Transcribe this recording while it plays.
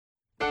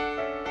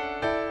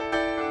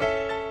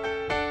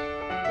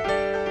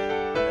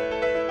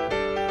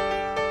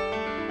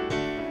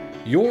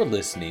You're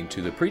listening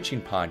to the preaching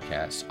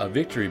podcast of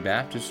Victory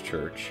Baptist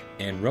Church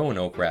in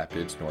Roanoke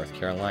Rapids, North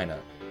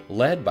Carolina,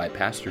 led by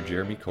Pastor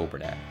Jeremy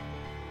Coburnack.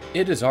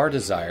 It is our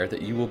desire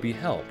that you will be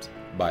helped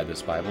by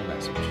this Bible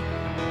message.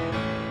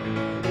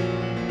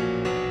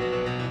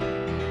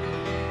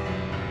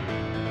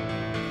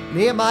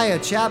 Nehemiah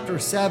chapter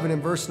 7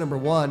 and verse number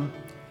 1,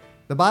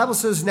 the Bible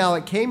says, "Now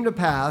it came to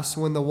pass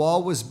when the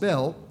wall was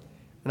built,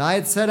 and I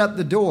had set up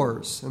the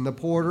doors, and the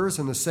porters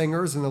and the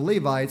singers and the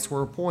Levites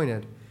were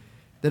appointed,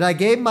 that I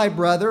gave my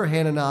brother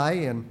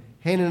Hanani and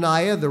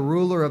Hananiah, the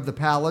ruler of the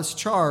palace,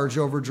 charge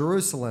over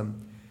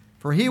Jerusalem.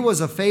 For he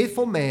was a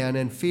faithful man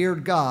and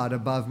feared God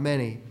above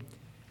many.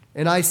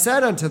 And I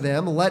said unto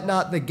them, Let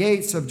not the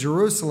gates of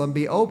Jerusalem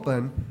be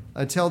open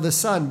until the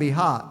sun be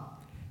hot.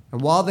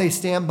 And while they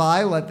stand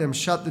by, let them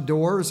shut the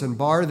doors and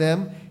bar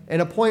them,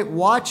 and appoint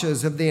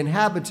watches of the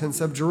inhabitants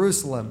of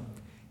Jerusalem,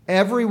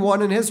 every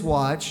one in his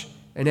watch,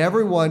 and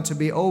every one to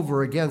be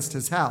over against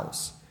his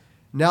house.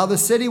 Now the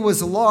city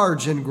was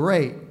large and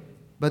great,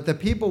 but the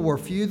people were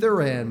few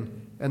therein,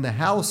 and the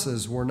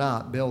houses were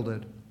not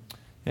builded."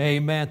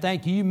 Amen.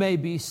 Thank you. You may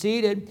be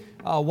seated.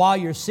 While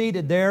you're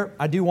seated there,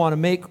 I do want to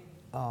make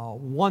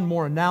one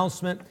more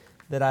announcement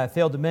that I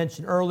failed to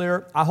mention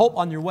earlier. I hope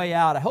on your way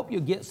out, I hope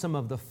you'll get some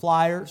of the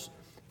flyers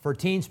for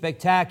Teen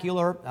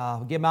Spectacular.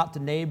 Give them out to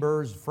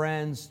neighbors,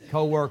 friends,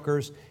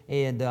 co-workers,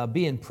 and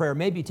be in prayer.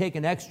 Maybe take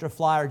an extra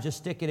flyer, just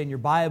stick it in your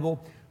Bible,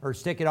 or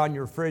stick it on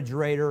your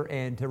refrigerator,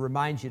 and to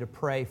remind you to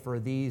pray for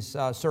these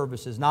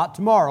services. Not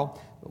tomorrow,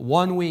 but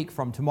 1 week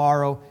from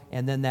tomorrow,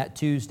 and then that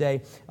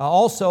Tuesday.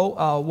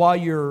 Also, while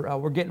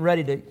we're getting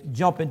ready to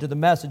jump into the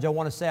message, I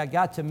want to say I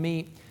got to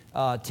meet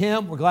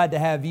Tim. We're glad to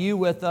have you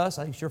with us.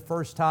 I think it's your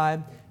first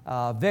time.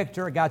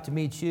 Victor, I got to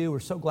meet you.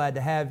 We're so glad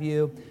to have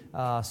you.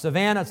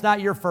 Savannah, it's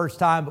not your first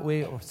time, but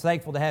we're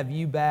thankful to have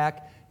you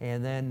back.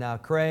 And then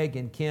Craig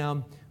and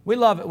Kim. We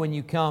love it when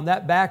you come.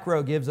 That back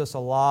row gives us a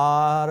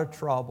lot of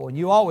trouble, and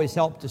you always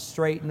help to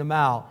straighten them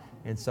out.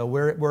 And so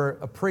we're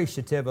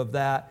appreciative of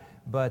that.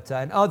 But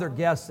and other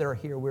guests that are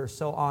here, we're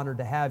so honored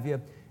to have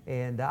you.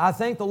 And I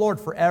thank the Lord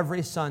for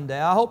every Sunday.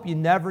 I hope you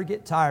never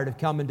get tired of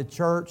coming to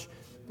church.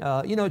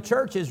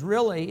 Church is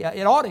really,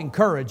 it ought to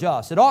encourage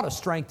us. It ought to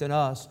strengthen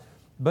us.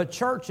 But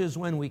church is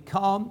when we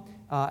come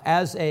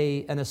as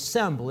an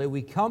assembly,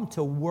 we come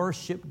to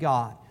worship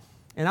God.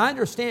 And I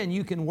understand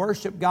you can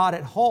worship God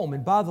at home.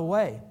 And by the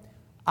way,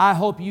 I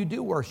hope you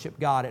do worship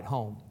God at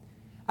home.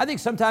 I think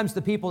sometimes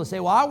the people that say,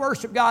 well, I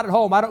worship God at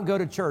home, I don't go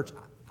to church.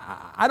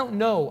 I don't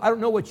know. I don't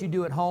know what you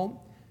do at home.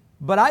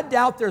 But I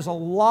doubt there's a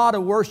lot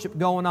of worship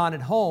going on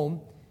at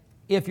home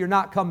if you're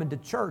not coming to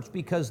church,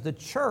 because the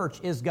church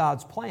is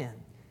God's plan.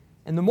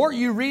 And the more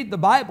you read the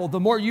Bible, the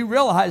more you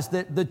realize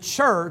that the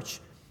church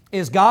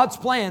is God's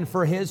plan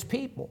for His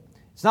people.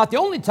 It's not the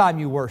only time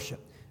you worship,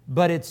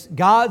 but it's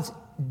God's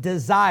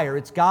desire,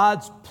 it's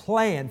God's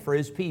plan for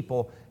His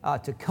people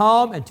to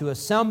come and to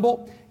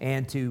assemble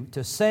and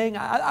to sing.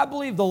 I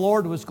believe the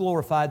Lord was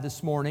glorified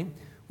this morning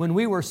when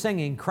we were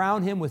singing,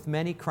 "Crown Him with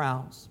Many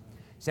Crowns."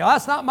 You say, well,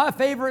 that's not my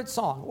favorite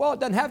song. Well, it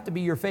doesn't have to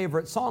be your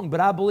favorite song, but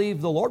I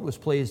believe the Lord was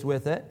pleased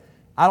with it.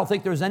 I don't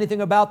think there was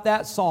anything about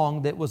that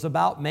song that was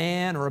about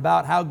man or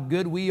about how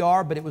good we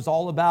are, but it was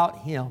all about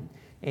Him.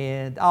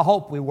 And I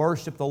hope we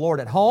worship the Lord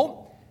at home.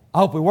 I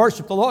hope we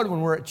worship the Lord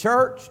when we're at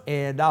church,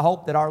 and I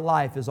hope that our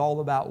life is all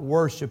about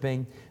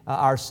worshiping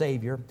our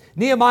Savior.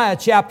 Nehemiah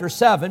chapter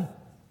 7,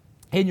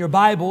 in your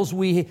Bibles,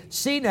 we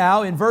see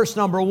now in verse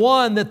number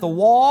 1 that the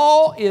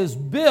wall is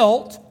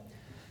built,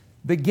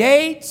 the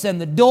gates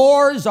and the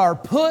doors are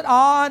put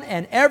on,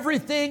 and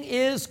everything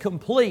is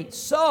complete.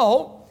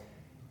 So,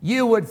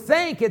 you would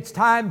think it's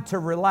time to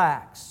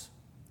relax,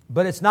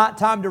 but it's not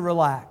time to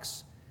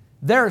relax.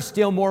 There's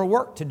still more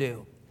work to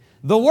do.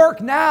 The work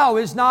now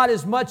is not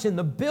as much in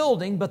the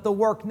building, but the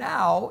work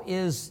now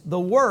is the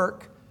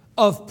work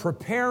of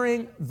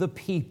preparing the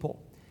people.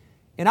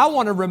 And I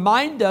want to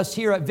remind us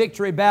here at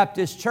Victory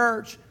Baptist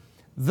Church,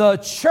 the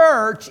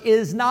church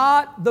is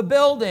not the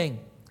building.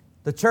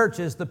 The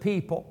church is the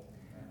people.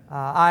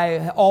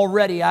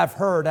 I've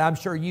heard, I'm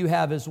sure you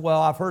have as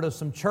well, I've heard of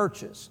some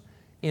churches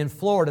in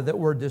Florida that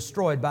were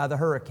destroyed by the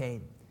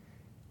hurricane.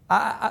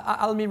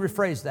 Let me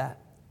rephrase that.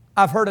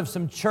 I've heard of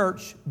some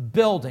church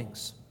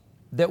buildings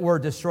that were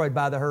destroyed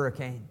by the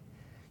hurricane.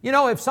 You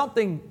know, if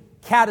something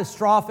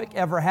catastrophic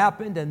ever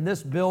happened and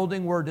this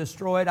building were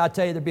destroyed, I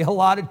tell you, there'd be a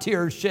lot of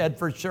tears shed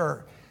for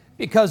sure,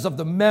 because of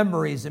the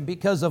memories and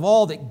because of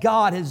all that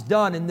God has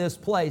done in this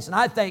place. And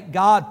I thank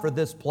God for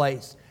this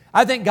place.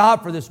 I thank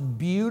God for this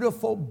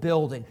beautiful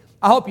building.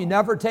 I hope you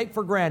never take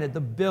for granted the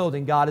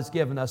building God has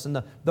given us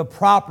and the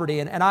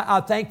property. And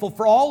I'm thankful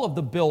for all of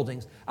the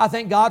buildings. I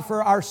thank God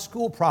for our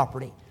school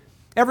property.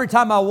 Every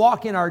time I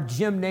walk in our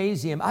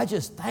gymnasium, I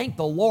just thank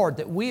the Lord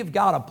that we've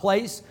got a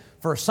place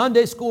for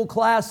Sunday school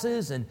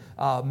classes and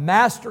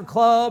master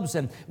clubs,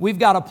 and we've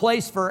got a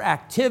place for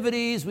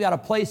activities, we've got a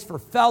place for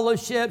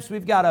fellowships,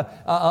 we've got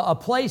a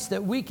place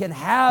that we can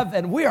have,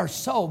 and we are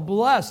so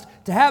blessed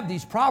to have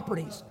these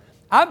properties.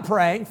 I'm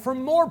praying for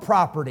more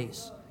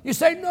properties. You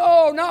say,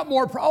 no, not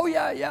more. Oh,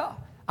 yeah.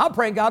 I'm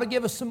praying God will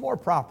give us some more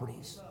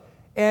properties.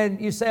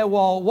 And you say,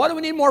 well, what do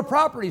we need more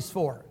properties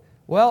for?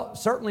 Well,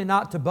 certainly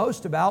not to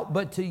boast about,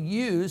 but to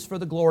use for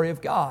the glory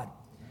of God.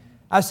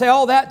 I say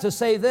all that to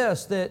say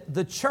this, that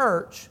the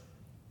church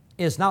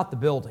is not the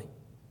building.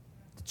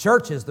 The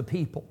church is the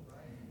people.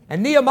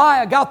 And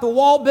Nehemiah got the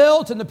wall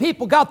built and the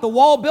people got the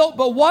wall built,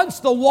 but once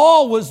the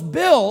wall was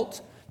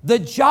built, the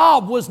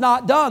job was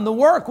not done. The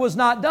work was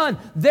not done.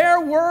 There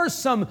was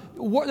some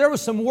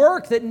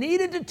work that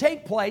needed to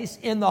take place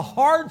in the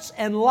hearts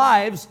and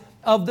lives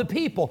of the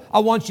people. I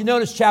want you to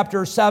notice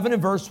chapter 7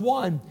 and verse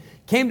 1.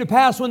 Came to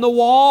pass when the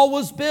wall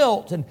was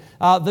built and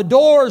the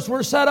doors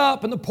were set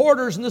up and the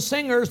porters and the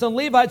singers and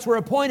the Levites were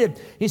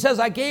appointed. He says,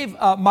 I gave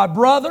my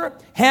brother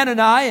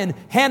Hananiah and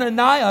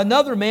Hananiah,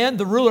 another man,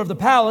 the ruler of the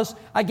palace,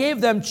 I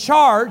gave them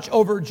charge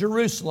over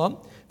Jerusalem,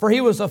 for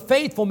he was a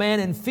faithful man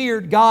and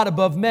feared God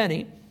above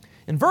many.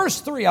 In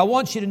verse 3, I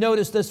want you to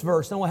notice this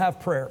verse, then we'll have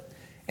prayer.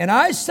 And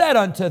I said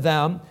unto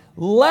them,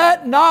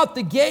 let not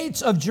the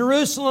gates of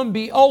Jerusalem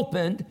be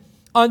opened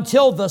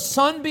until the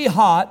sun be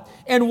hot,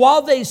 and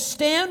while they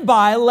stand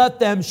by, let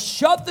them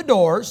shut the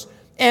doors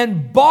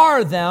and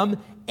bar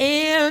them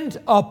and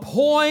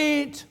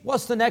appoint,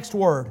 what's the next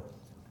word?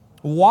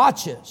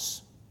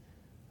 Watches.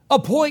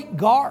 Appoint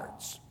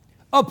guards.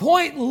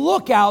 Appoint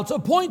lookouts.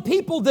 Appoint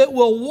people that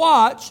will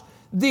watch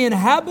the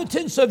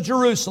inhabitants of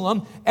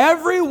Jerusalem,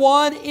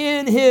 everyone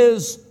in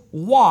his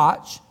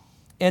watch,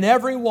 and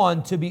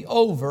everyone to be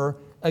over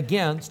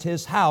against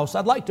his house.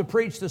 I'd like to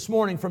preach this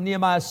morning from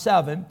Nehemiah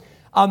 7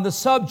 on the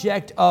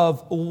subject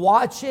of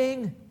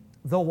watching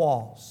the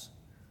walls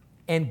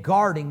and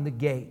guarding the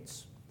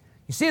gates.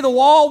 You see, the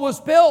wall was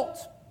built.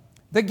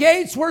 The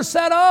gates were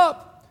set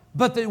up,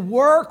 but the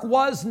work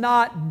was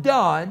not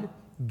done.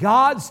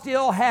 God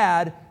still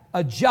had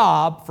a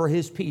job for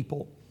his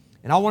people.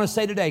 And I want to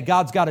say today,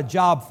 God's got a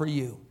job for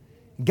you.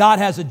 God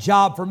has a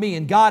job for me,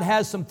 and God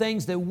has some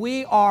things that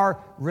we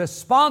are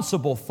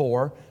responsible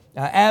for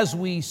as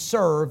we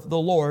serve the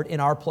Lord in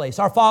our place.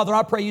 Our Father,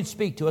 I pray you'd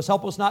speak to us.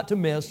 Help us not to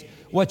miss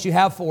what you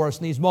have for us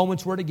in these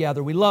moments we're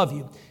together. We love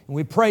you, and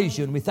we praise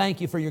you, and we thank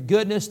you for your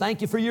goodness.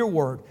 Thank you for your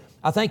word.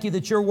 I thank you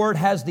that your word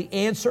has the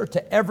answer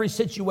to every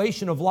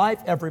situation of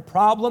life, every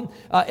problem,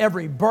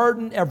 every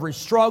burden, every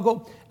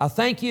struggle. I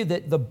thank you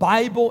that the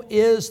Bible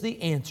is the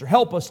answer.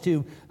 Help us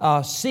to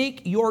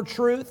seek your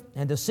truth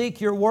and to seek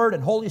your word.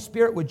 And Holy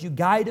Spirit, would you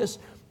guide us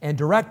and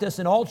direct us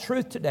in all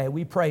truth today?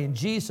 We pray in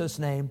Jesus'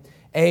 name,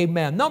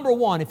 amen. Number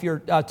one, if you're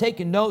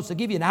taking notes, I'll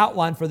give you an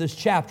outline for this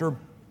chapter.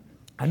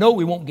 I know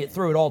we won't get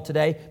through it all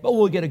today, but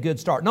we'll get a good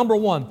start. Number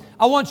one,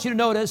 I want you to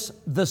notice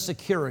the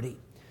security.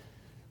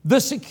 The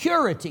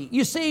security.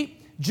 You see,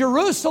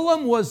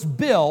 Jerusalem was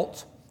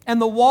built and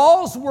the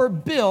walls were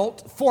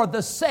built for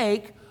the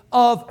sake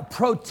of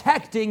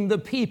protecting the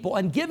people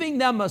and giving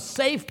them a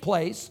safe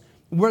place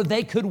where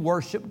they could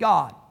worship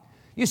God.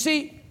 You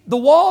see, the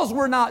walls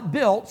were not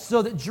built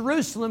so that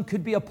Jerusalem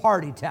could be a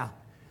party town.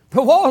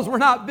 The walls were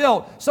not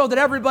built so that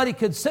everybody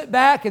could sit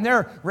back in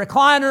their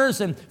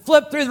recliners and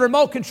flip through the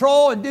remote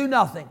control and do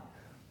nothing.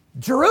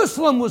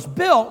 Jerusalem was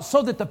built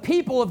so that the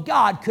people of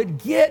God could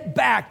get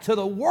back to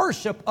the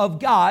worship of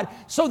God,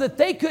 so that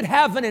they could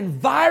have an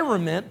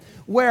environment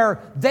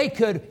where they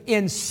could,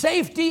 in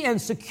safety and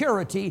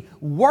security,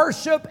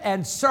 worship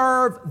and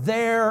serve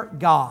their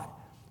God.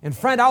 And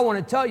friend, I want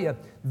to tell you,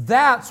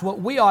 that's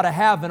what we ought to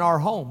have in our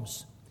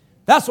homes.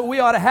 That's what we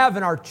ought to have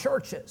in our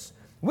churches.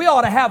 We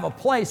ought to have a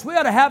place, we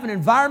ought to have an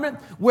environment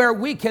where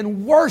we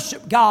can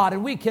worship God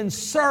and we can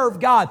serve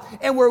God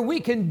and where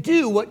we can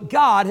do what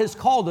God has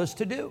called us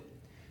to do.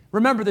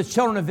 Remember the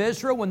children of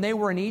Israel when they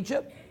were in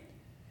Egypt?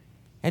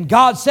 And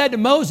God said to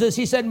Moses,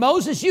 he said,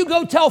 Moses, you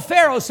go tell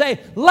Pharaoh, say,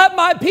 let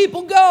my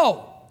people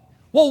go.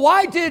 Well,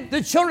 why did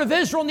the children of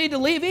Israel need to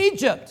leave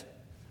Egypt?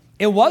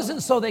 It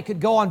wasn't so they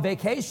could go on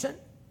vacation.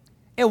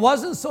 It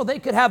wasn't so they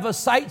could have a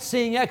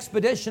sightseeing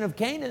expedition of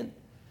Canaan.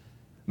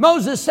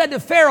 Moses said to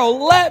Pharaoh,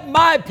 let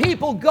my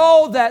people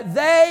go that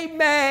they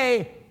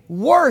may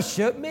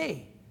worship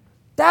me.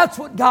 That's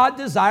what God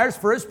desires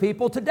for his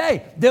people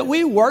today, that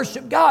we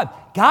worship God.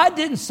 God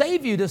didn't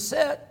save you to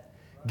sit.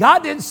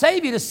 God didn't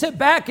save you to sit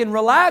back and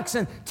relax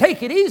and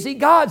take it easy.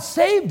 God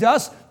saved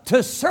us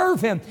to serve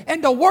him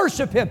and to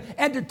worship him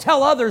and to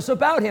tell others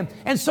about him.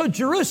 And so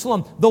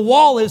Jerusalem, the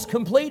wall is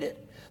completed.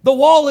 The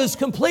wall is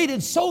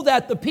completed so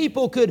that the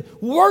people could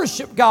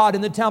worship God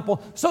in the temple,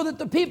 so that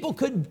the people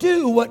could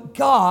do what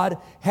God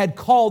had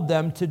called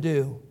them to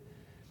do.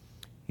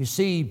 You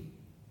see,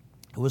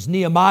 it was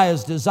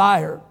Nehemiah's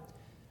desire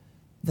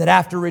that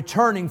after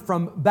returning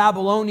from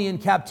Babylonian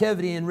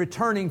captivity and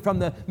returning from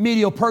the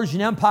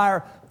Medo-Persian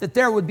Empire, that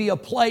there would be a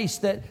place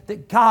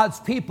that God's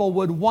people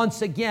would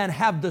once again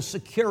have the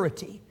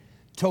security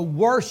to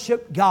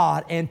worship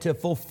God and to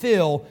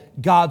fulfill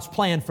God's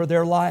plan for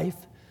their life.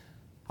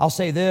 I'll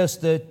say this,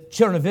 the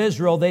children of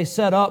Israel, they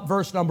set up,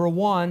 verse number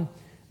 1,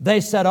 they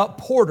set up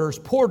porters.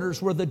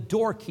 Porters were the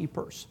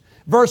doorkeepers.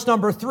 Verse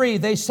number 3,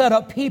 they set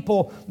up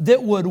people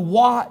that would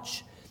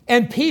watch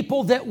and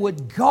people that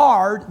would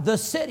guard the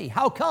city.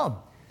 How come?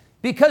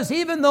 Because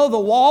even though the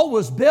wall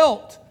was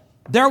built,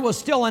 there was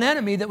still an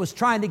enemy that was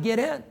trying to get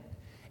in.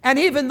 And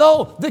even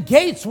though the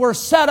gates were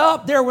set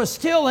up, there was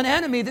still an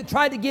enemy that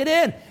tried to get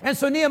in. And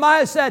so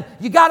Nehemiah said,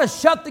 you got to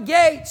shut the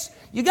gates.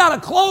 You got to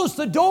close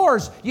the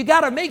doors. You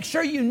got to make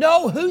sure you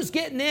know who's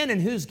getting in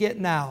and who's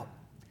getting out.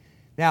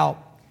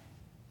 Now,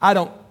 I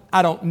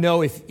don't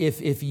know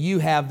if you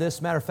have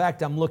this. Matter of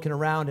fact, I'm looking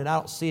around and I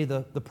don't see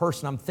the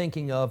person I'm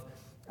thinking of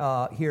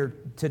here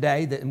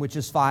today, which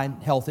is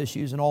fine, health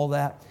issues and all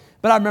that.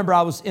 But I remember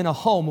I was in a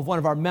home of one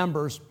of our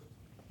members.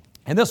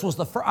 And this was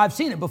the first, I've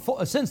seen it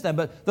before since then,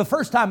 but the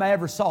first time I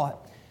ever saw it.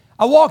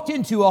 I walked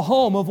into a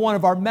home of one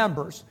of our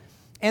members,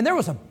 and there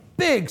was a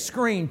big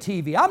screen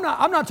TV. I'm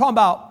not talking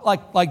about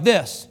like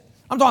this.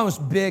 I'm talking about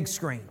this big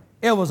screen.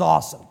 It was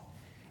awesome.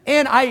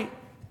 And I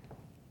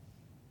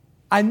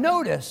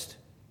noticed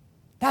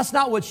that's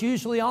not what's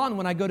usually on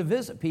when I go to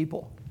visit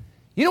people.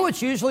 You know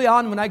what's usually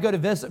on when I go to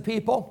visit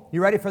people?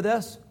 You ready for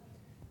this?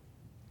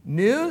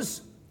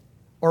 News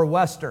or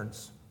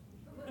Westerns?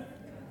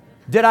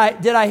 Did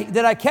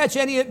I catch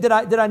any? Did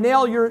I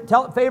nail your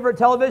favorite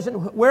television?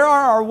 Where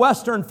are our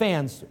Western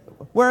fans?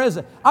 Where is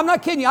it? I'm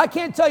not kidding you. I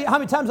can't tell you how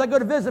many times I go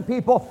to visit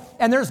people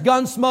and there's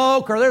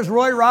Gunsmoke or there's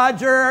Roy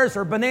Rogers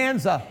or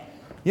Bonanza,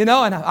 and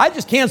I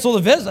just cancel the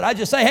visit. I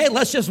just say, hey,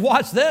 let's just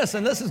watch this,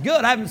 and this is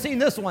good. I haven't seen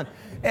this one.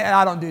 And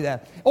I don't do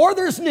that. Or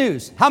there's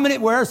news.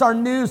 Where's our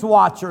news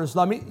watchers?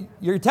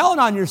 You're telling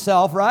on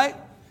yourself, right?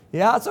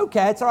 Yeah, it's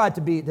okay. It's all right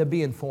to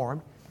be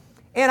informed.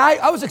 And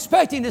I was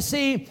expecting to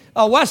see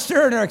a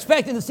Western or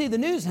expecting to see the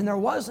news, and there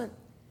wasn't.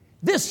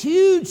 This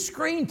huge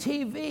screen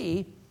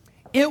TV,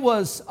 it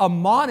was a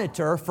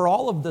monitor for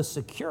all of the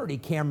security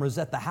cameras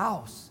at the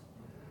house.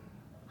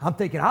 I'm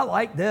thinking, I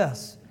like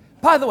this.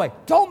 By the way,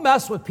 don't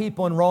mess with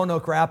people in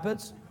Roanoke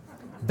Rapids.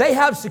 They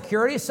have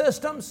security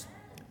systems.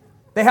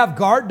 They have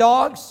guard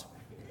dogs.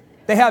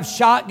 They have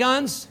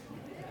shotguns.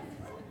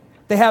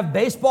 They have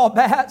baseball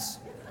bats.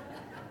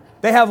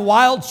 They have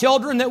wild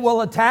children that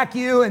will attack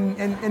you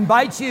and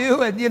bite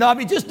you. And,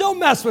 just don't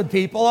mess with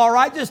people, all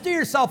right? Just do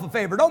yourself a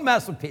favor. Don't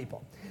mess with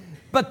people.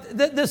 But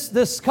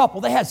this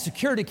couple, they had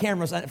security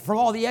cameras from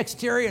all the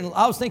exterior. And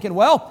I was thinking,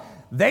 well,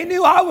 they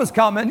knew I was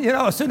coming.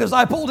 As soon as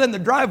I pulled in the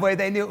driveway,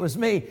 they knew it was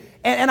me.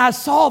 And I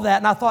saw that,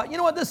 and I thought, you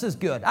know what, this is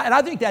good. And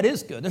I think that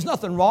is good. There's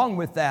nothing wrong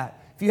with that.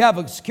 If you have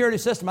a security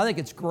system, I think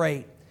it's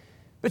great.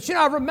 But,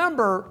 I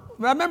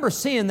remember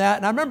seeing that,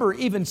 and I remember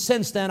even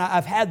since then,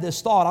 I've had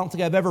this thought. I don't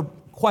think I've ever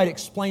quite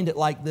explained it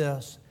like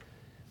this.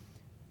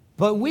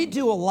 But we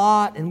do a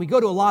lot, and we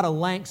go to a lot of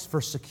lengths for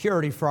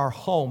security for our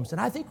homes,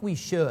 and I think we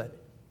should.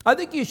 I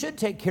think you should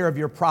take care of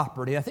your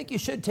property. I think you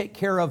should take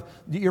care of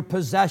your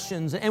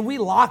possessions, and we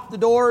lock the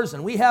doors,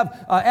 and we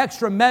have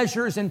extra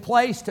measures in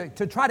place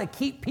to try to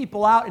keep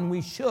people out, and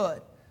we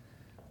should.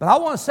 But I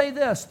want to say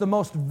this, the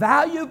most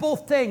valuable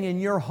thing in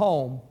your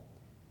home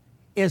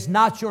is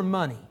not your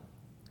money.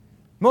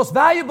 The most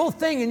valuable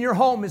thing in your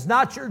home is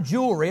not your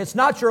jewelry. It's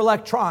not your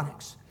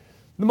electronics.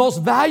 The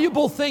most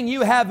valuable thing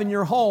you have in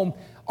your home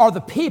are the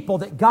people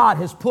that God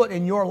has put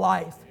in your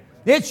life.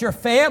 It's your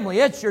family,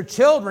 it's your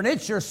children,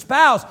 it's your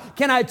spouse.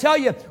 Can I tell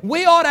you,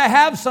 we ought to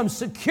have some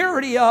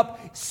security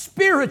up,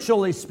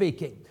 spiritually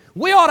speaking.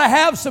 We ought to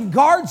have some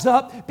guards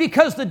up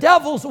because the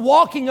devil's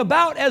walking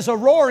about as a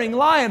roaring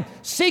lion,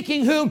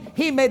 seeking whom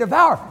he may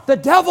devour. The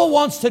devil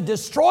wants to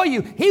destroy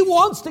you. He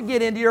wants to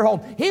get into your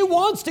home. He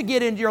wants to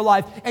get into your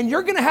life, and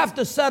you're going to have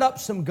to set up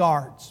some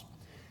guards.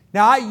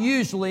 Now, I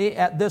usually,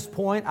 at this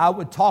point, I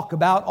would talk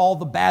about all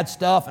the bad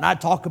stuff, and I'd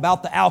talk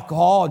about the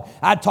alcohol, and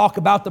I'd talk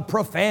about the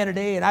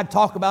profanity, and I'd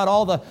talk about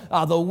all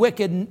the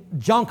wicked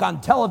junk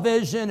on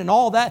television and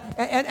all that.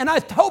 And I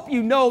hope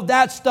you know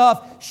that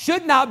stuff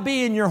should not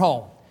be in your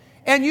home.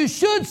 And you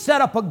should set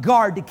up a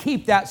guard to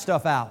keep that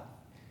stuff out.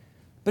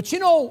 But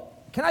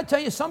can I tell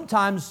you,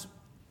 sometimes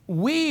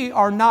we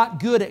are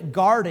not good at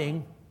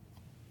guarding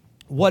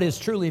what is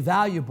truly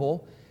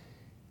valuable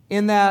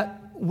in that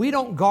we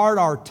don't guard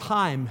our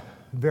time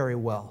very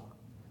well.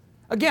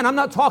 Again, I'm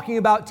not talking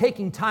about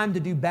taking time to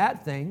do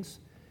bad things,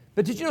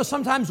 but did you know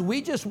sometimes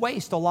we just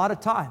waste a lot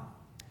of time?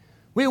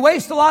 We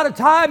waste a lot of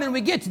time and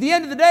we get to the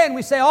end of the day and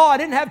we say, I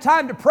didn't have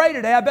time to pray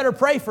today. I better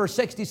pray for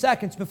 60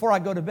 seconds before I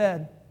go to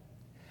bed.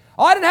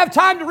 I didn't have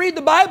time to read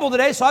the Bible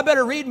today, so I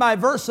better read my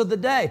verse of the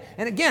day.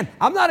 And again,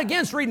 I'm not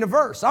against reading a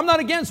verse. I'm not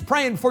against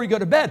praying before you go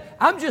to bed.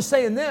 I'm just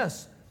saying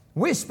this.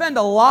 We spend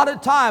a lot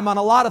of time on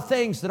a lot of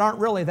things that aren't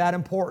really that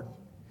important.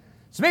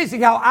 It's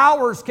amazing how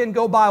hours can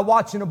go by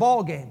watching a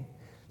ball game.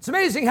 It's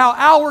amazing how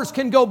hours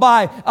can go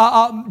by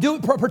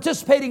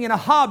participating in a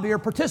hobby or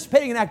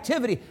participating in an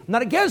activity. I'm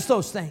not against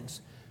those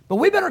things, but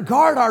we better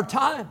guard our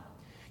time.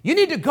 You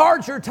need to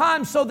guard your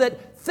time so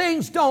that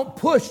things don't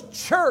push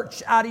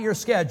church out of your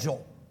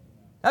schedule.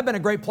 That'd been a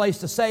great place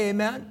to say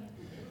amen.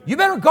 You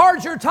better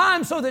guard your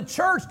time so that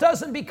church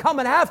doesn't become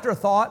an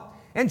afterthought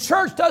and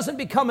church doesn't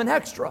become an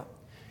extra.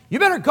 You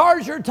better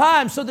guard your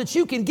time so that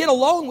you can get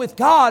alone with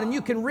God and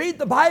you can read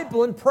the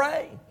Bible and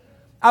pray.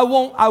 I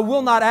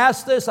will not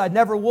ask this. I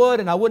never would,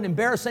 and I wouldn't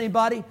embarrass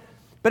anybody.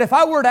 But if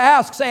I were to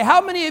ask, say,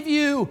 how many of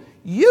you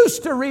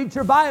used to read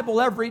your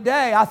Bible every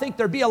day, I think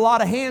there'd be a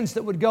lot of hands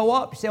that would go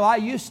up. You say, well, I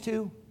used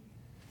to.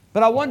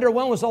 But I wonder,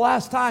 when was the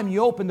last time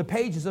you opened the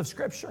pages of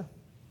Scripture?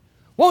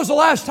 When was the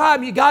last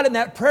time you got in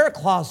that prayer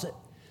closet?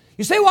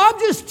 You say, well, I'm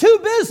just too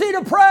busy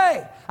to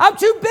pray. I'm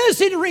too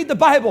busy to read the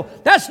Bible.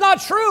 That's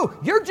not true.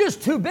 You're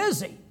just too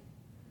busy.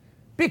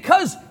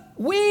 Because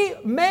we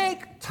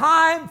make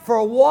time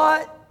for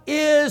what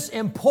is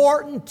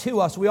important to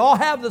us. We all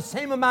have the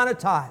same amount of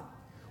time.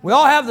 We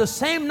all have the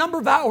same number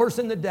of hours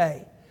in the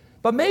day.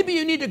 But maybe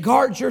you need to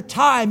guard your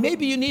time.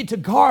 Maybe you need to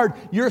guard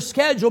your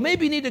schedule.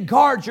 Maybe you need to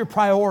guard your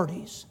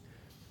priorities.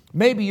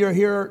 Maybe you're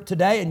here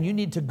today and you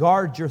need to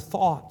guard your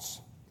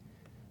thoughts.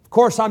 Of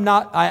course,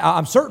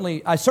 I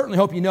certainly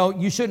hope you know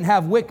you shouldn't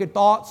have wicked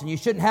thoughts, and you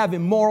shouldn't have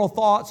immoral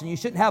thoughts, and you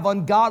shouldn't have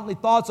ungodly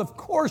thoughts. Of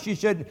course, you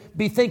should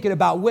be thinking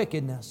about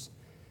wickedness.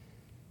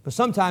 But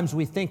sometimes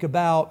we think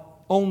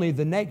about only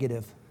the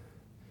negative.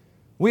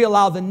 We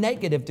allow the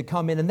negative to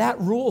come in, and that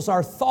rules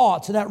our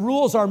thoughts, and that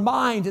rules our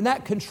mind, and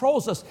that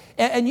controls us.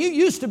 And you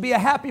used to be a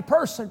happy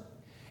person,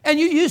 and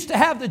you used to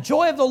have the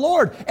joy of the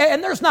Lord,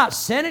 and there's not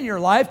sin in your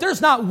life. There's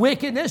not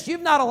wickedness.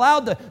 You've not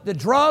allowed the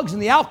drugs and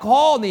the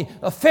alcohol and the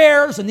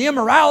affairs and the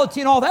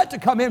immorality and all that to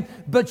come in,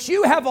 but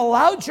you have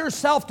allowed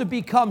yourself to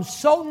become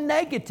so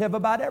negative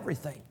about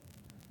everything.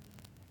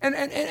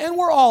 And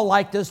we're all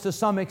like this to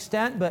some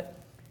extent, but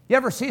you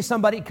ever see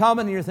somebody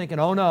coming and you're thinking,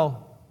 oh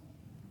no,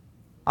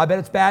 I bet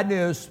it's bad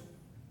news.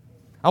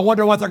 I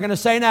wonder what they're going to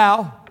say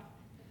now.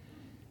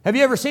 Have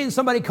you ever seen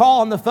somebody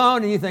call on the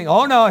phone and you think,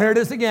 oh no, here it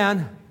is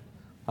again.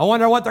 I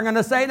wonder what they're going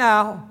to say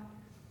now.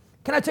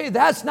 Can I tell you,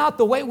 that's not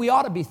the way we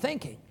ought to be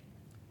thinking.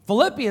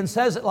 Philippians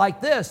says it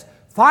like this: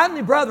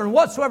 finally, brethren,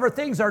 whatsoever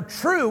things are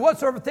true,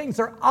 whatsoever things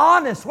are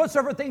honest,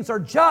 whatsoever things are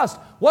just,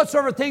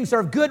 whatsoever things are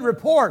of good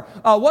report,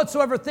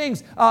 whatsoever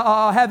things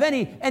have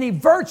any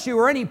virtue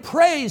or any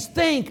praise,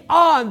 think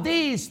on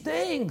these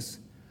things.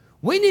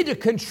 We need to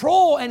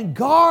control and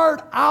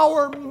guard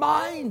our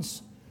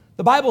minds.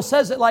 The Bible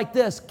says it like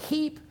this: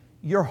 keep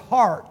your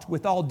heart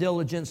with all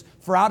diligence,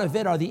 for out of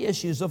it are the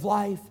issues of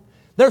life.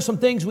 There are some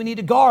things we need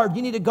to guard.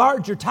 You need to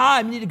guard your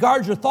time. You need to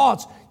guard your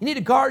thoughts. You need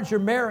to guard your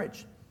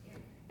marriage.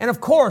 And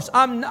of course,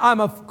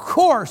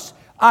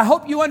 I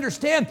hope you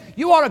understand,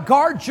 you ought to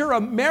guard your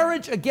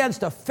marriage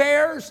against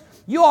affairs.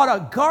 You ought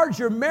to guard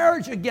your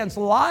marriage against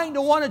lying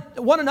to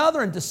one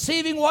another and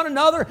deceiving one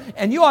another.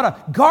 And you ought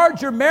to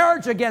guard your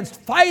marriage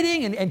against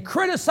fighting and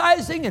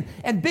criticizing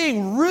and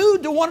being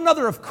rude to one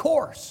another, of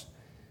course.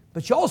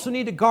 But you also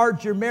need to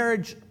guard your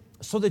marriage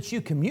so that you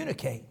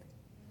communicate.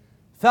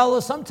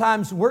 Fellas,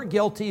 sometimes we're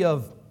guilty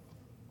of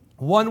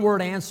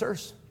one-word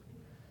answers.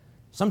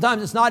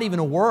 Sometimes it's not even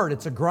a word,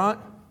 it's a grunt.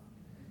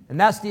 And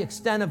that's the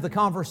extent of the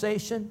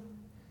conversation.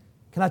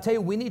 Can I tell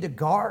you, we need to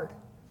guard.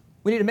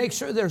 We need to make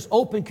sure there's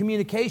open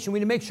communication. We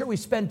need to make sure we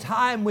spend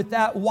time with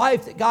that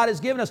wife that God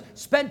has given us.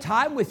 Spend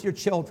time with your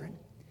children.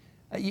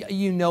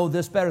 You know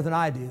this better than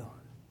I do.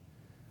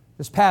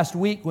 This past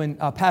week when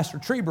Pastor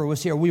Trieber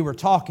was here, we were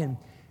talking.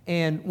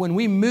 And when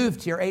we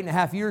moved here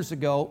 8.5 years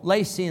ago,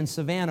 Lacey and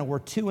Savannah were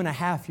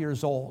 2.5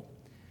 years old.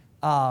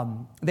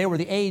 They were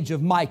the age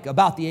of Micah,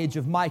 about the age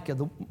of Micah,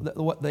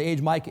 the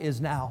age Micah is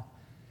now.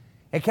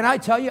 And can I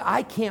tell you,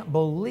 I can't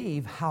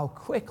believe how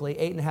quickly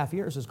 8.5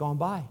 years has gone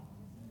by.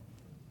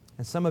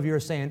 And some of you are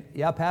saying,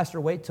 yeah, Pastor,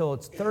 wait till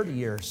it's 30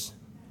 years.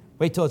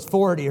 Wait till it's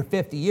 40 or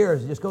 50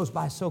 years. It just goes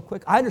by so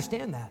quick. I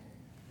understand that.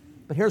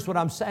 But here's what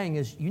I'm saying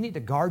is you need to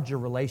guard your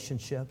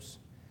relationships.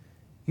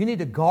 You need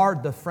to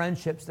guard the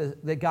friendships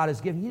that God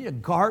has given. You need to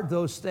guard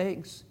those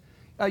things.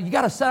 You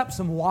got to set up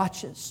some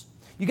watches.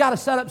 You got to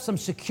set up some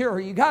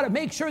security. You got to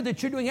make sure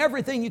that you're doing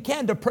everything you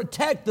can to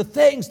protect the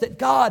things that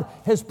God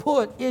has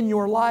put in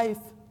your life.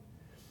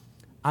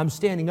 I'm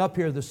standing up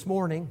here this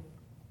morning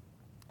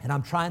and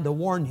I'm trying to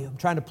warn you. I'm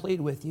trying to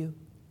plead with you.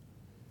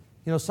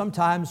 You know,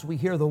 sometimes we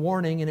hear the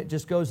warning and it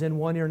just goes in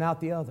one ear and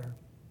out the other.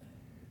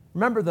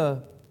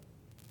 Remember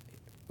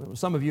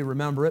some of you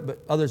remember it, but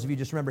others of you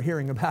just remember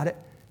hearing about it.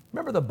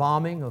 Remember the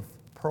bombing of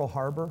Pearl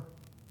Harbor?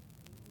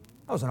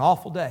 That was an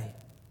awful day.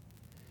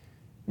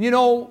 You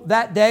know,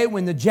 that day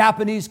when the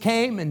Japanese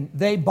came and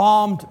they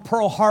bombed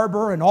Pearl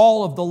Harbor and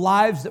all of the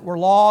lives that were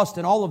lost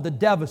and all of the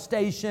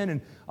devastation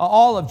and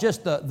all of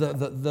just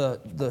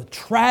the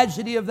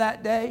tragedy of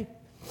that day.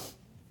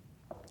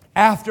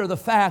 After the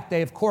fact,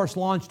 they, of course,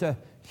 launched a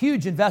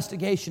huge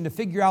investigation to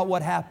figure out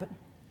what happened.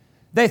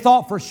 They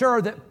thought for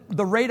sure that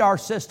the radar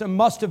system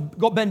must have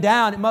been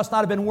down. It must not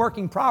have been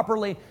working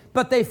properly.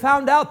 But they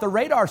found out the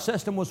radar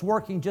system was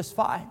working just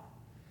fine.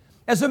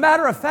 As a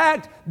matter of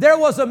fact, there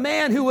was a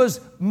man who was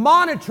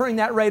monitoring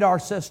that radar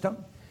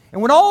system.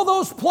 And when all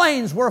those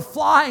planes were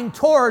flying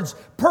towards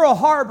Pearl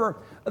Harbor,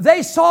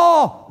 they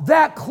saw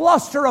that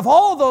cluster of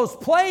all those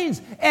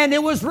planes, and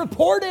it was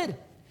reported.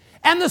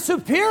 And the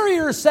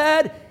superior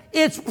said,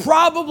 it's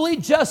probably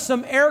just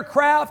some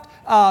aircraft,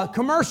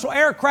 commercial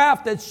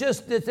aircraft that's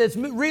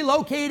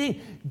relocating.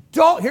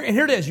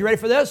 Here it is. You ready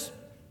for this?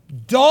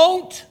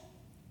 Don't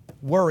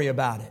worry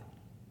about it,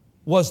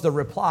 was the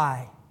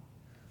reply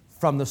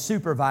from the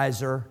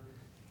supervisor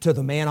to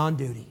the man on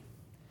duty.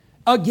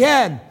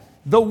 Again,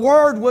 the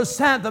word was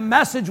sent, the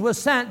message was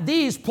sent.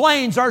 These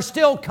planes are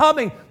still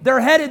coming. They're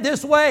headed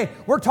this way.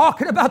 We're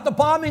talking about the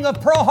bombing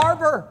of Pearl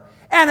Harbor.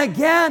 And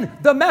again,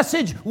 the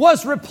message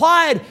was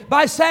replied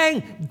by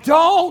saying,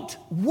 don't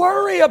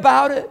worry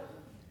about it.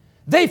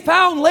 They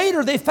found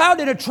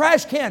in a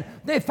trash can,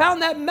 they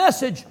found that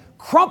message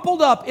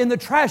crumpled up in the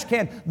trash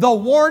can, the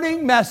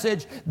warning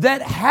message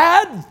that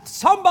had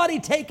somebody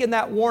taken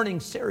that warning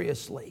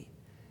seriously,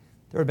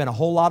 there would have been a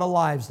whole lot of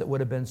lives that would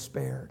have been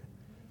spared.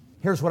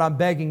 Here's what I'm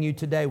begging you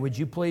today. Would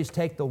you please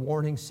take the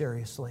warning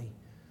seriously?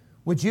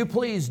 Would you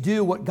please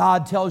do what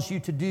God tells you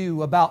to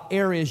do about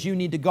areas you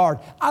need to guard?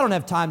 I don't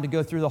have time to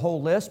go through the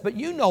whole list, but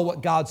you know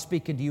what God's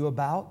speaking to you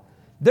about.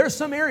 There's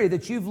some area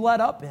that you've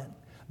let up in.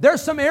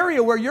 There's some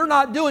area where you're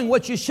not doing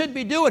what you should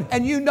be doing,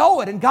 and you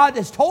know it, and God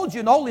has told you,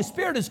 and the Holy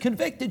Spirit has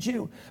convicted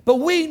you. But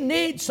we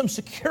need some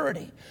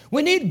security.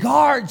 We need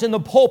guards in the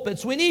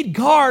pulpits. We need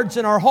guards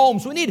in our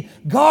homes. We need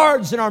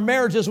guards in our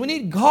marriages. We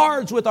need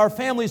guards with our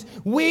families.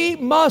 We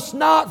must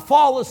not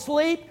fall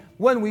asleep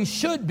when we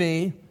should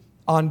be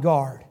on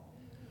guard.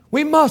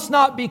 We must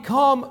not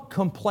become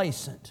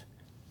complacent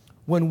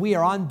when we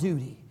are on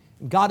duty.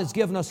 God has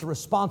given us a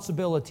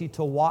responsibility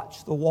to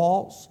watch the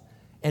walls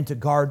and to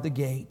guard the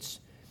gates.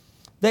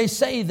 They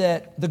say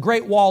that the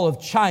Great Wall of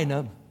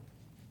China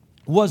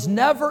was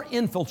never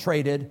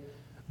infiltrated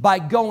by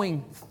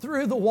going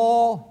through the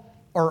wall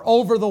or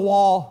over the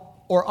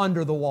wall or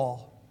under the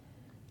wall.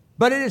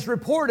 But it is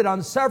reported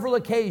on several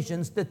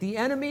occasions that the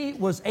enemy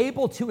was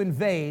able to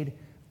invade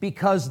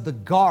because the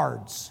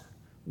guards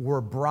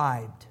were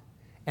bribed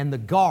and the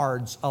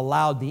guards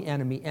allowed the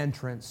enemy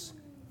entrance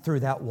through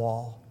that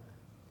wall.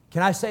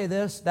 Can I say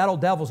this? That old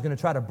devil's going to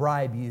try to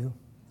bribe you.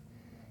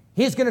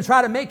 He's going to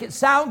try to make it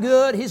sound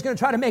good. He's going to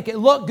try to make it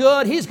look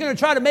good. He's going to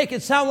try to make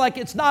it sound like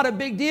it's not a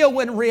big deal,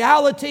 when in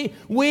reality,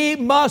 we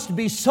must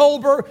be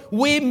sober.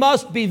 We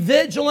must be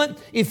vigilant.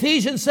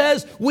 Ephesians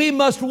says we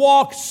must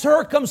walk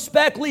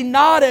circumspectly,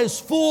 not as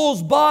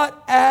fools,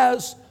 but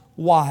as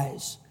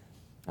wise.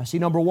 I see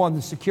number one,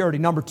 the security.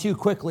 Number two,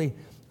 quickly,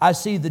 I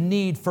see the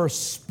need for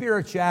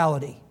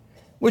spirituality.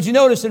 Would you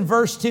notice in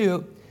verse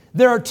 2,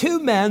 there are two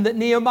men that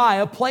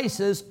Nehemiah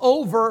places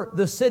over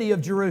the city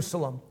of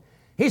Jerusalem.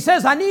 He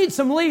says, I need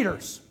some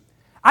leaders.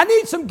 I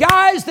need some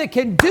guys that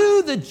can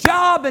do the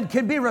job and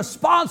can be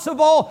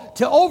responsible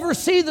to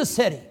oversee the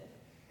city.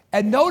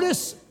 And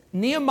notice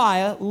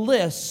Nehemiah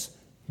lists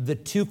the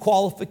two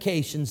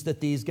qualifications that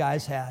these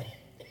guys had.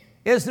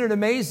 Isn't it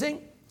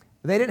amazing?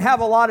 They didn't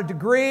have a lot of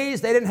degrees.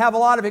 They didn't have a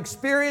lot of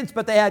experience,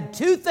 but they had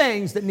two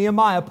things that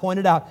Nehemiah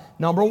pointed out.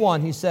 Number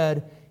one, he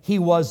said, he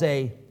was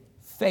a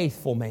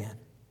faithful man.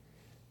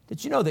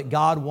 Did you know that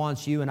God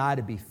wants you and I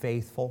to be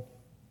faithful?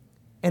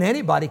 And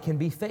anybody can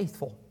be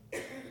faithful.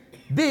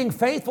 Being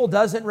faithful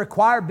doesn't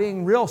require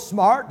being real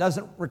smart,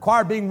 doesn't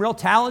require being real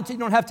talented. You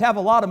don't have to have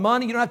a lot of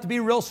money. You don't have to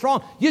be real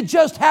strong. You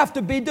just have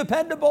to be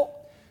dependable.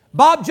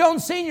 Bob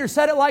Jones Sr.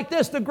 said it like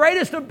this: the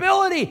greatest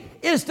ability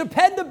is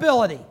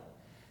dependability.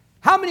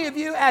 How many of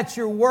you at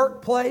your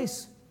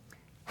workplace,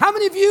 how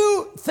many of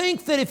you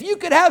think that if you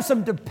could have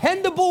some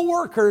dependable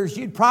workers,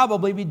 you'd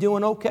probably be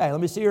doing okay?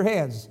 Let me see your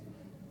hands.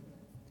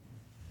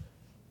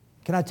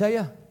 Can I tell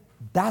you?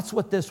 That's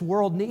what this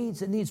world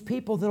needs. It needs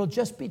people that will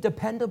just be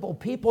dependable,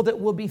 people that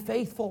will be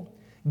faithful.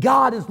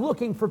 God is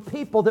looking for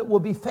people that will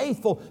be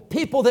faithful,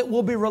 people that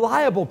will be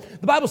reliable.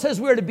 The Bible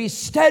says we are to be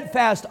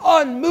steadfast,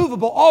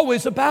 unmovable,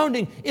 always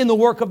abounding in the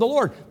work of the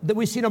Lord. That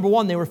we see, number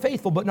one, they were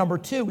faithful, but number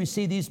two, we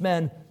see these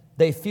men,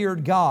 they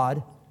feared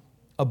God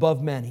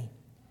above many.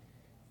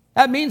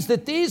 That means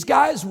that these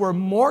guys were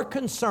more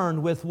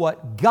concerned with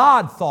what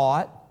God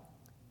thought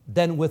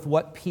than with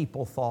what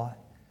people thought.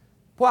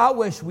 Well, I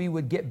wish we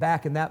would get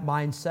back in that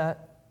mindset.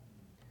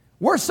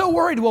 We're so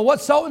worried, well,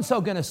 what's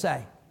so-and-so going to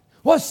say?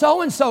 What's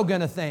so-and-so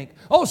going to think?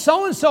 Oh,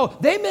 so-and-so,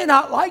 they may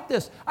not like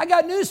this. I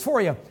got news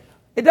for you.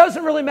 It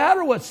doesn't really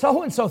matter what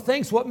so-and-so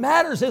thinks. What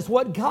matters is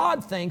what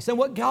God thinks and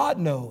what God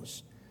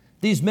knows.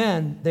 These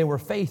men, they were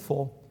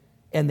faithful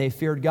and they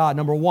feared God.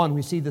 Number one,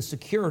 we see the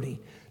security.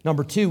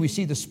 Number two, we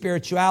see the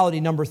spirituality.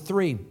 Number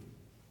three,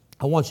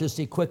 I want you to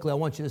see quickly, I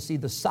want you to see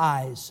the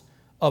size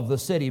of the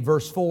city.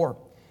 Verse 4.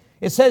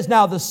 It says,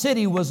 now the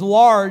city was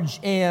large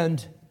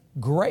and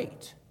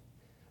great,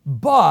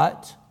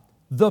 but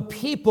the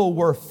people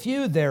were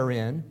few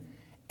therein,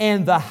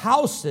 and the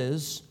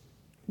houses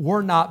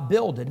were not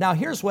builded. Now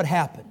here's what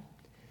happened.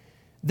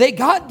 They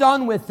got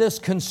done with this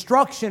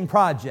construction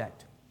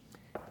project,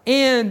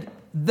 and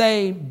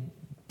they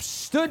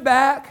stood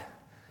back,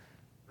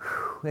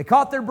 they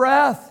caught their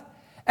breath,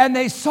 and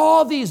they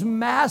saw these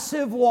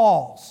massive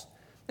walls,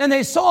 and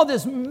they saw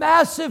this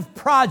massive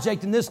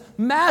project in this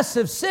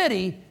massive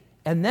city.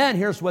 And then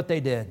here's what they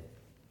did.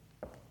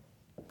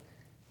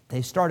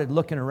 They started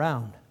looking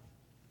around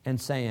and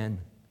saying,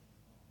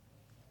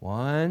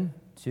 1,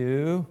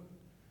 2,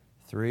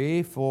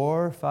 3,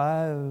 4,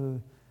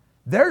 5.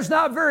 There's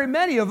not very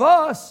many of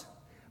us.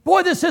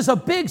 Boy, this is a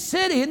big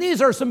city and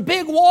these are some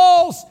big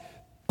walls,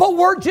 but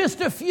we're just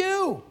a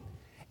few.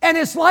 And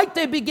it's like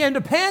they began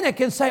to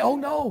panic and say, oh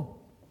no,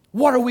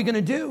 What are we going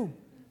to do?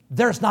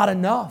 There's not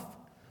enough.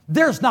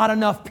 There's not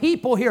enough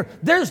people here.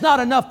 There's not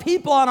enough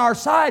people on our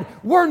side.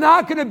 We're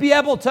not going to be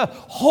able to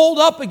hold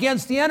up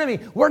against the enemy.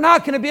 We're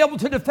not going to be able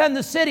to defend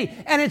the city.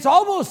 And it's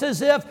almost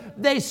as if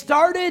they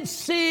started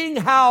seeing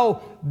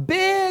how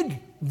big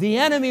the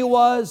enemy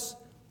was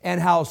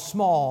and how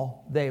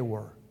small they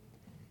were.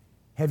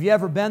 Have you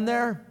ever been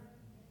there?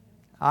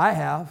 I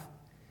have.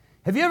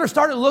 Have you ever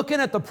started looking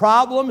at the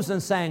problems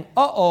and saying,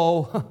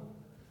 uh-oh,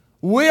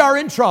 we are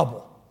in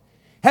trouble?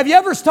 Have you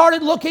ever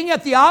started looking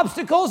at the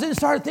obstacles and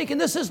started thinking,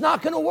 this is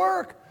not going to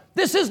work?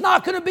 This is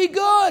not going to be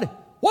good.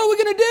 What are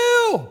we going to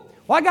do?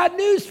 Well, I got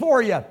news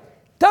for you.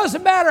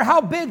 Doesn't matter how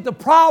big the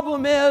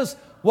problem is.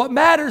 What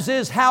matters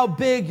is how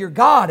big your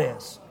God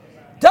is.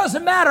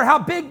 Doesn't matter how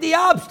big the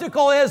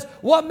obstacle is.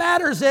 What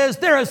matters is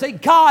there is a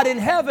God in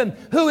heaven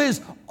who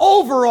is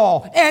over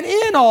all and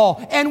in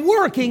all and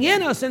working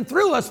in us and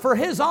through us for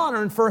His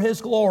honor and for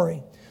His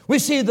glory. We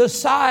see the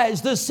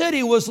size. The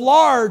city was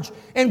large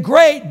and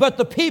great, but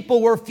the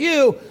people were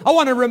few. I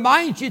want to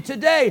remind you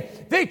today,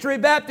 Victory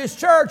Baptist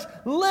Church,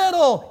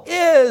 little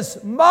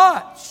is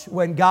much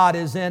when God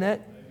is in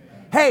it.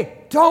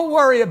 Hey, don't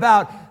worry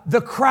about the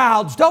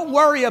crowds. Don't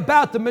worry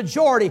about the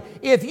majority.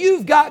 If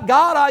you've got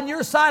God on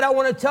your side, I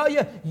want to tell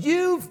you,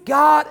 you've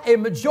got a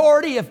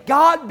majority. If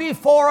God be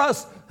for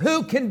us,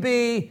 who can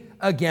be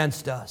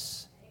against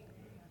us?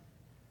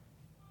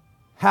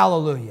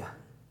 Hallelujah.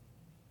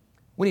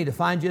 We need to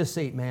find you a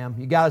seat, ma'am.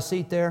 You got a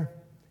seat there?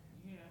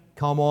 Yeah.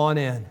 Come on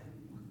in.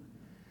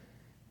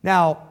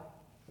 Now,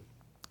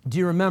 do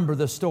you remember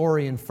the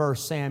story in 1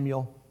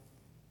 Samuel?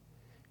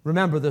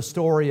 Remember the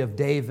story of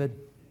David?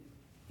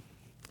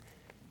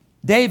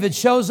 David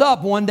shows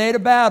up one day to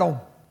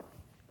battle.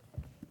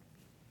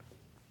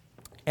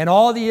 And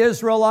all the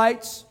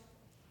Israelites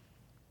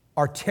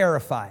are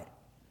terrified,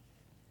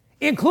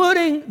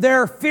 including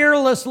their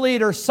fearless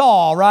leader,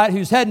 Saul, right,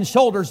 who's head and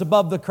shoulders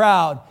above the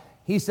crowd.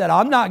 He said,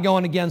 I'm not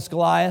going against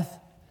Goliath.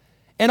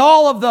 And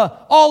all of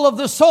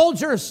the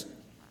soldiers,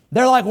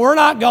 they're like, we're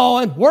not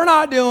going. We're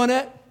not doing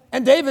it.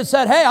 And David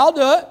said, hey, I'll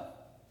do it.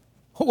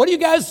 What are you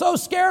guys so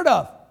scared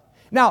of?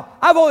 Now,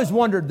 I've always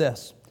wondered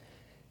this.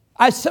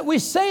 We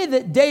say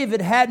that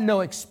David had no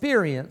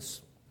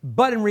experience,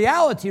 but in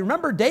reality,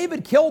 remember,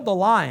 David killed the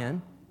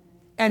lion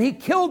and he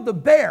killed the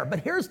bear. But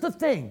here's the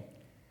thing.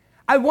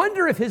 I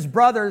wonder if his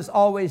brothers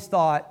always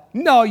thought,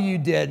 no, you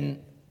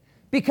didn't.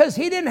 Because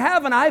he didn't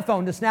have an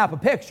iPhone to snap a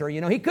picture.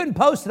 You know, he couldn't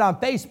post it on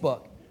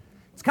Facebook.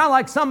 It's kind of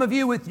like some of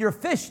you with your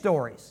fish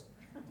stories.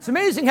 It's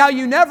amazing how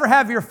you never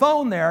have your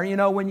phone there, you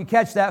know, when you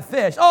catch that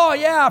fish. Oh,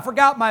 yeah, I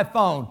forgot my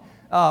phone.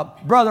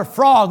 Brother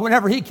Frog,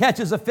 whenever he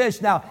catches a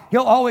fish now,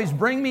 he'll always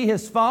bring me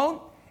his phone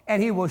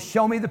and he will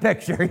show me the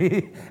picture.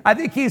 I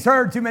think he's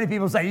heard too many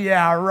people say,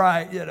 yeah,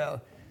 right, you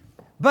know.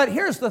 But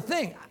here's the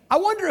thing. I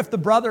wonder if the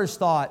brothers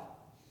thought,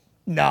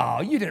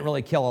 no, you didn't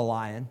really kill a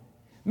lion.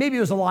 Maybe it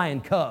was a lion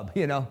cub,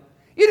 you know.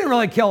 You didn't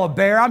really kill a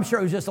bear. I'm sure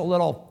it was just a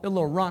little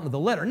runt of the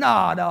litter.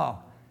 No.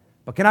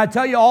 But can I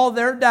tell you, all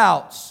their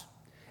doubts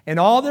and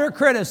all their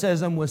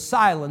criticism was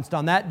silenced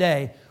on that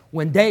day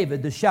when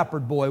David, the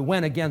shepherd boy,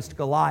 went against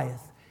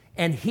Goliath.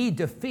 And he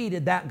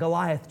defeated that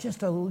Goliath,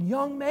 just a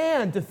young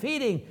man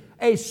defeating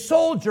a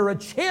soldier, a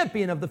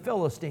champion of the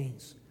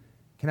Philistines.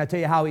 Can I tell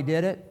you how he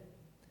did it?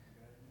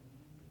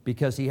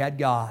 Because he had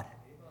God.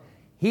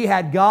 He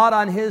had God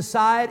on his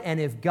side, and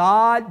if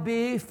God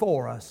be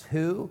for us,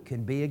 who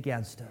can be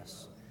against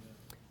us?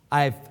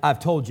 I've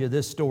told you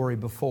this story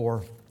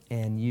before,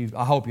 and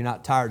I hope you're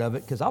not tired of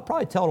it, because I'll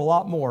probably tell it a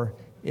lot more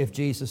if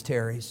Jesus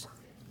tarries.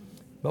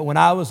 But when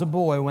I was a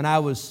boy, when I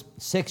was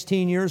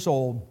 16 years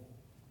old,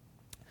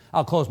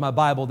 I'll close my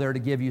Bible there to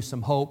give you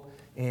some hope,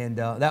 and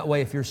that way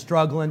if you're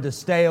struggling to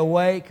stay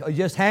awake,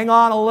 just hang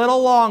on a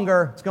little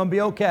longer. It's going to be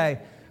okay.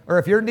 Or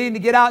if you're needing to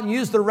get out and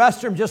use the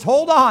restroom, just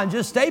hold on.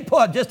 Just stay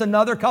put. Just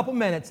another couple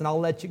minutes and I'll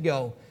let you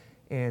go.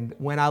 And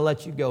when I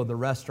let you go, the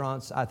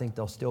restaurants, I think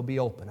they'll still be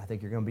open. I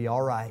think you're going to be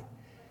all right.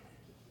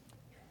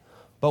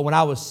 But when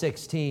I was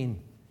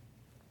 16,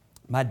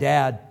 my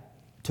dad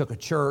took a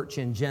church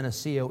in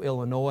Geneseo,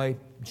 Illinois.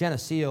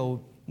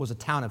 Geneseo was a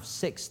town of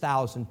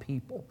 6,000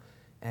 people.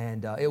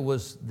 And it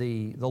was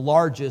the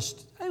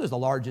largest, I think it was the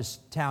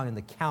largest town in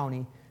the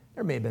county.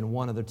 There may have been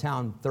one other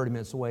town 30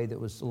 minutes away that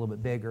was a little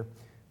bit bigger.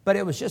 But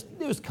it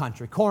was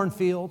country,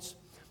 cornfields.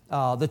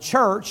 The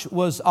church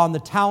was on the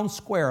town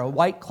square, a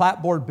white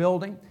clapboard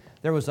building.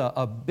 There was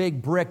a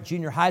big brick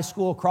junior high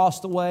school across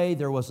the way.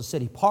 There was a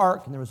city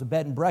park, and there was a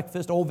bed and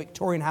breakfast, old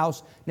Victorian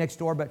house next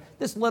door. But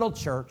this little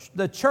church,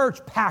 the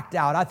church packed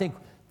out. I think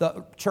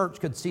the church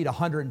could seat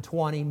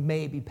 120,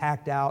 maybe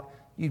packed out.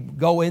 You'd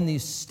go in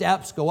these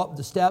steps, go up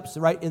the steps,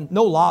 right in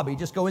no lobby,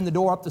 just go in the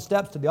door, up the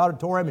steps to the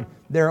auditorium, and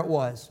there it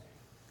was.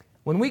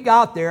 When we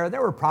got there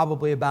were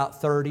probably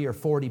about 30 or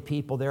 40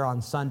 people there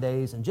on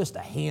Sundays, and just a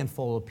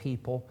handful of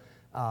people,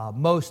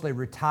 mostly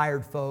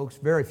retired folks,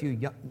 very few,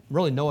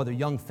 really no other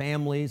young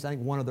families. I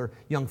think one other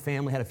young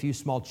family had a few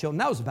small children.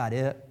 That was about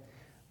it.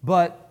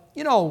 But,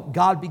 you know,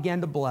 God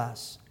began to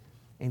bless.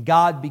 And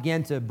God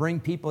began to bring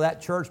people to that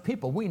church,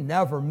 people we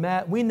never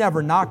met. We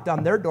never knocked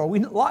on their door. We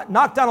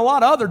knocked on a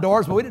lot of other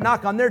doors, but we didn't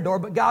knock on their door,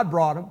 but God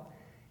brought them.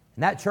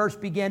 And that church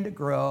began to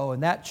grow,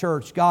 and that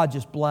church, God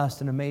just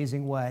blessed in an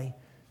amazing way.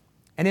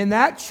 And in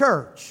that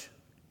church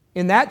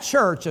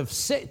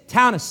of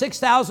town of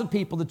 6,000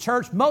 people, the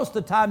church, most of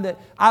the time that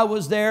I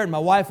was there and my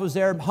wife was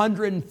there,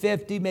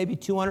 150, maybe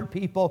 200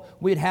 people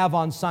we'd have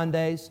on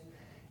Sundays.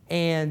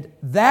 And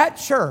that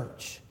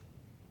church,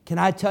 can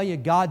I tell you,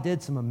 God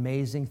did some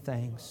amazing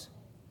things.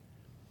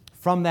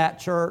 From that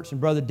church,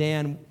 and Brother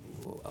Dan,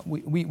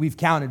 we've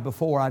counted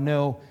before, I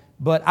know,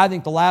 but I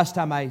think the last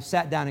time I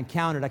sat down and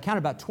counted, I counted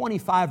about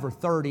 25 or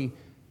 30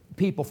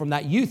 people from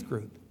that youth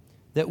group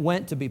that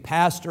went to be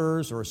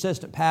pastors or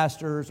assistant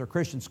pastors or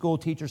Christian school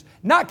teachers,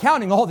 not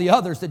counting all the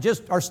others that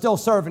just are still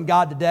serving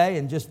God today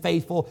and just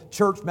faithful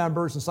church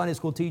members and Sunday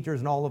school teachers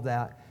and all of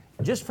that.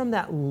 Just from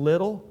that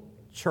little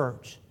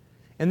church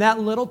in that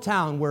little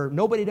town where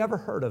nobody had ever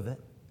heard of it.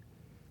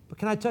 But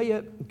can I tell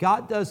you,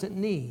 God doesn't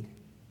need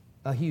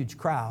a huge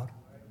crowd.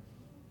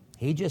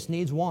 He just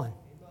needs one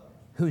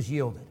who's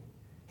yielded.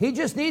 He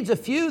just needs a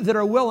few that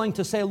are willing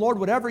to say, Lord,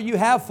 whatever you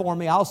have for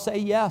me, I'll say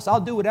yes.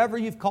 I'll do whatever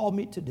you've called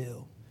me to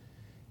do.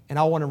 And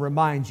I want to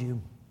remind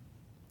you,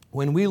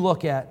 when we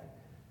look at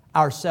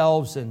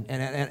ourselves and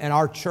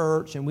our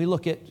church, and we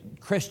look at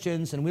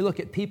Christians, and we look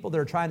at people that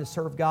are trying to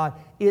serve God,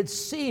 it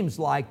seems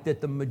like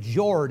that the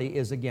majority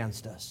is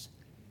against us.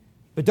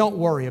 But don't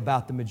worry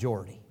about the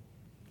majority.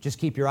 Just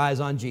keep your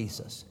eyes on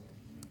Jesus.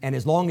 And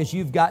as long as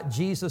you've got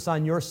Jesus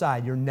on your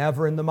side, you're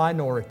never in the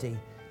minority,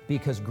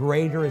 because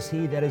greater is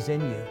He that is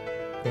in you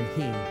than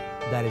he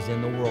that is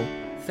in the world.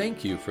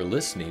 Thank you for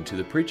listening to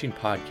the preaching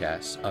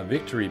podcast of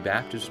Victory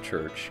Baptist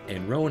Church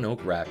in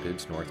Roanoke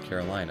Rapids, North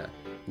Carolina,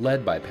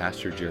 led by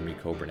Pastor Jeremy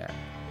Coburnett.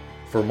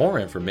 For more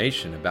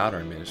information about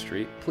our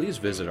ministry, please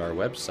visit our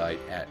website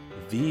at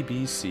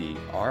vbcrr.org.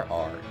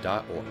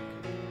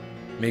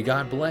 May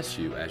God bless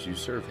you as you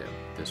serve Him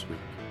this week.